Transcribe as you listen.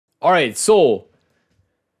All right, so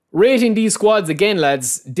rating these squads again,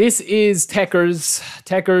 lads. This is Techers.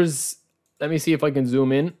 Techers, let me see if I can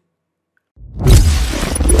zoom in.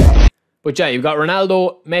 But yeah, you've got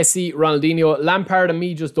Ronaldo, Messi, Ronaldinho. Lampard and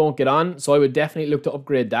me just don't get on, so I would definitely look to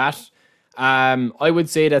upgrade that. I would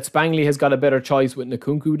say that Spangley has got a better choice with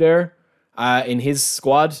Nkunku there in his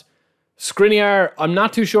squad. Skriniar, I'm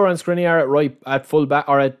not too sure on Skriniar at fullback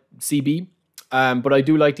or at CB, but I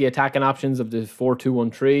do like the attacking options of the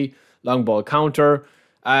 4-2-1-3, long ball counter.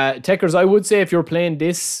 Techers, I would say if you're playing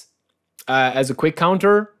this as a quick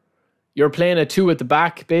counter, you're playing a 2 at the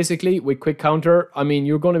back, basically, with quick counter. I mean,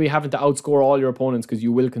 you're going to be having to outscore all your opponents because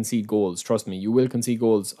you will concede goals. Trust me, you will concede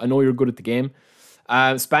goals. I know you're good at the game.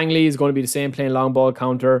 Spangley is going to be the same, playing long ball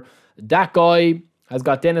counter. That guy has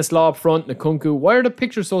got Dennis Law up front, Nkunku. Why are the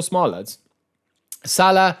pictures so small, lads?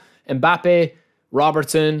 Salah, Mbappe,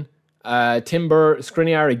 Robertson, Timber,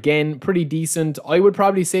 Skriniar again, pretty decent. I would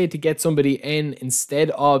probably say to get somebody in instead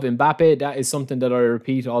of Mbappe. That is something that I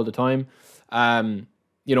repeat all the time.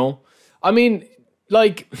 You know, I mean,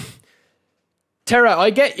 like, Terra,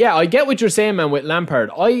 I get what you're saying, man, with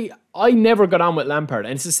Lampard. I never got on with Lampard,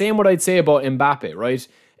 and it's the same what I'd say about Mbappe, right?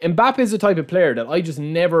 Mbappe is the type of player that I just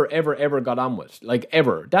never, ever got on with, like,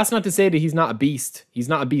 ever. That's not to say that he's not a beast. He's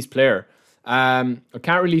not a beast player. I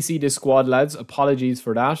can't really see this squad, lads. Apologies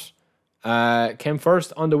for that. Came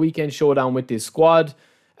first on the weekend showdown with this squad.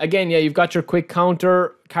 Again, yeah, you've got your quick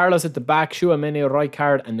counter, Carlos at the back, Tchouaméni,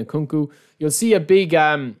 Rijkaard, and Nkunku. You'll see a big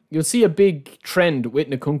trend with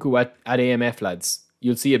Nkunku at AMF, lads.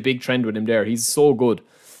 You'll see a big trend with him there. He's so good.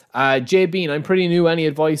 J Bean, I'm pretty new. Any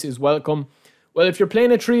advice is welcome. Well, if you're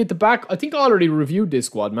playing a 3 at the back, I think I already reviewed this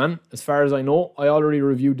squad, man. As far as I know, I already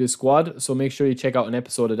reviewed this squad, so make sure you check out an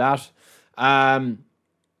episode of that.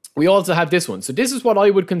 We also have this one. So this is what I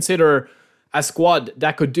would consider a squad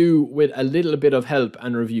that could do with a little bit of help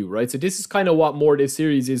and review, right? So this is kind of what more this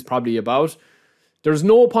series is probably about. There's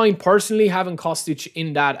no point personally having Kostic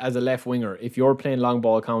in that as a left winger if you're playing long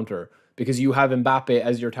ball counter because you have Mbappe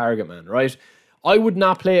as your target man, right? I would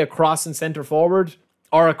not play a cross and centre forward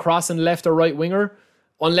or a cross and left or right winger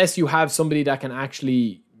unless you have somebody that can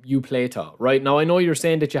actually you play to, right? Now, I know you're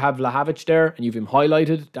saying that you have Vlahovic there and you've him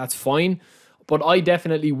highlighted. That's fine. But I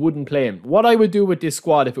definitely wouldn't play him. What I would do with this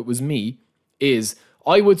squad if it was me is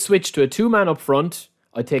I would switch to a 2-man up front.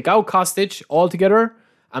 I'd take out Kostic altogether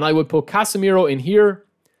and I would put Casemiro in here,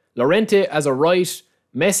 Llorente as a right,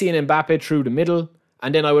 Messi and Mbappe through the middle,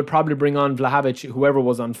 and then I would probably bring on Vlahovic, whoever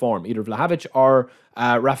was on form, either Vlahovic or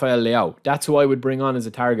Rafael Leao. That's who I would bring on as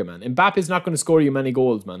a target man. Mbappe is not going to score you many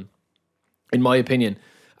goals, man, in my opinion.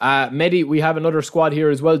 Medi, we have another squad here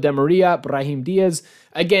as well. De Maria, Brahim Diaz.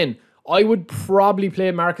 Again, I would probably play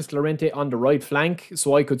Marcus Llorente on the right flank,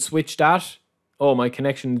 so I could switch that. Oh, my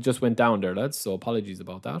connection just went down there, lads, so apologies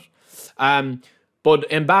about that. But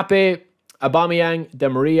Mbappe, Aubameyang, De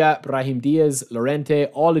Maria, Brahim Diaz, Llorente,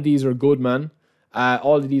 all of these are good, man.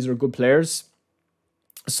 All of these are good players.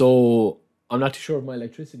 So I'm not too sure if my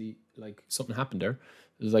electricity, like something happened there.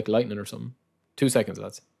 It was like lightning or something. 2 seconds,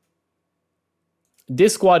 lads.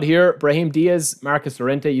 This squad here, Brahim Diaz, Marcus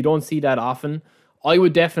Llorente, you don't see that often. I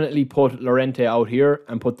would definitely put Llorente out here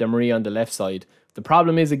and put De Maria on the left side. The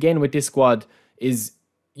problem is, again, with this squad is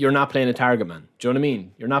you're not playing a target man. Do you know what I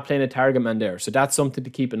mean? You're not playing a target man there. So that's something to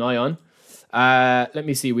keep an eye on. Let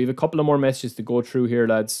me see. We have a couple of more messages to go through here,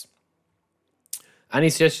 lads.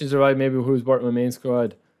 Any suggestions arrive? Maybe who's working my main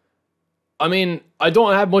squad? I mean, I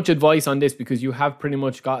don't have much advice on this because you have pretty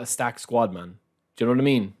much got a stacked squad, man. Do you know what I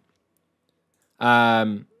mean?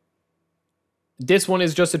 This one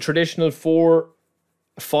is just a traditional 4-5-1.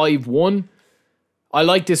 I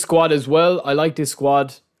like this squad as well. I like this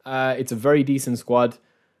squad. It's a very decent squad.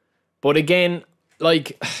 But again,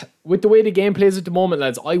 like, with the way the game plays at the moment,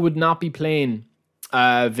 lads, I would not be playing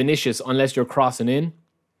Vinicius unless you're crossing in.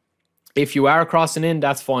 If you are crossing in,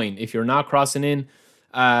 that's fine. If you're not crossing in,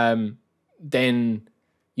 then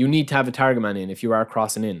you need to have a target man in if you are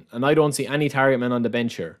crossing in. And I don't see any target man on the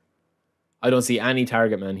bench here. I don't see any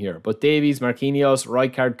target man here. But Davies, Marquinhos,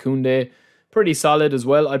 Rijkaard, Koundé, pretty solid as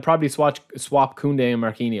well. I'd probably swap Koundé and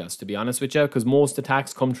Marquinhos, to be honest with you, because most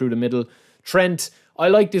attacks come through the middle. Trent, I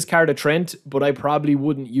like this card of Trent, but I probably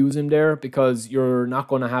wouldn't use him there because you're not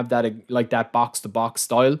going to have that, like, that box-to-box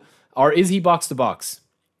style. Or is he box-to-box?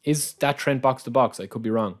 Is that Trent box-to-box? I could be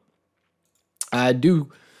wrong. We've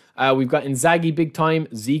got Inzaghi big time,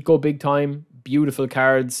 Zico big time, beautiful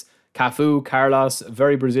cards, Cafu, Carlos,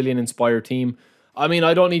 very Brazilian-inspired team. I mean,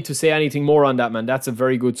 I don't need to say anything more on that, man. That's a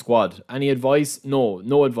very good squad. Any advice? No,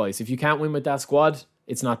 no advice. If you can't win with that squad,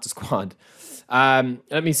 it's not the squad.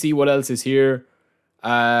 Let me see what else is here.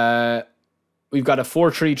 We've got a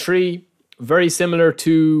 4-3-3, very similar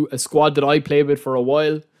to a squad that I played with for a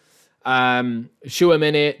while.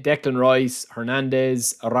 Tchouaméni, Declan Rice,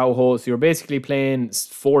 Hernandez, Araujo. So you're basically playing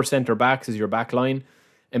 4 centre backs as your back line.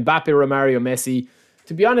 Mbappe, Romario, Messi.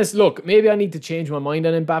 To be honest, look, maybe I need to change my mind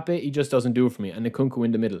on Mbappe. He just doesn't do it for me. And Nkunku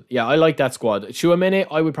in the middle. Yeah, I like that squad. Tchouaméni,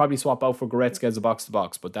 I would probably swap out for Goretzka as a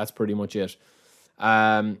box-to-box, but that's pretty much it.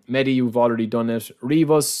 Medi, you've already done it.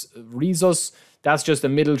 Rizos, that's just a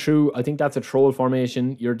middle through. I think that's a troll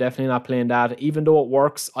formation. You're definitely not playing that. Even though it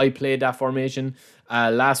works, I played that formation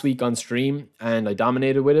last week on stream and I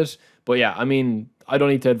dominated with it. But yeah, I mean, I don't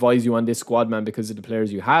need to advise you on this squad, man, because of the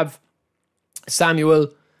players you have.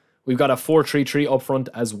 Samuel, we've got a 4-3-3 up front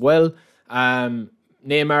as well.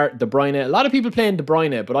 Neymar, De Bruyne. A lot of people playing De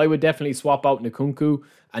Bruyne, but I would definitely swap out Nkunku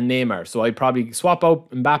and Neymar. So I'd probably swap out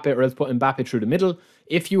Mbappe or else put Mbappe through the middle.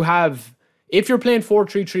 If you're playing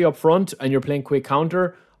 4-3-3 up front and you're playing quick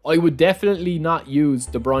counter, I would definitely not use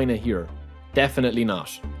De Bruyne here. Definitely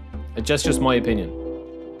not. It's just my opinion.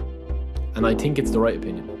 And I think it's the right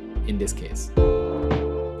opinion in this case.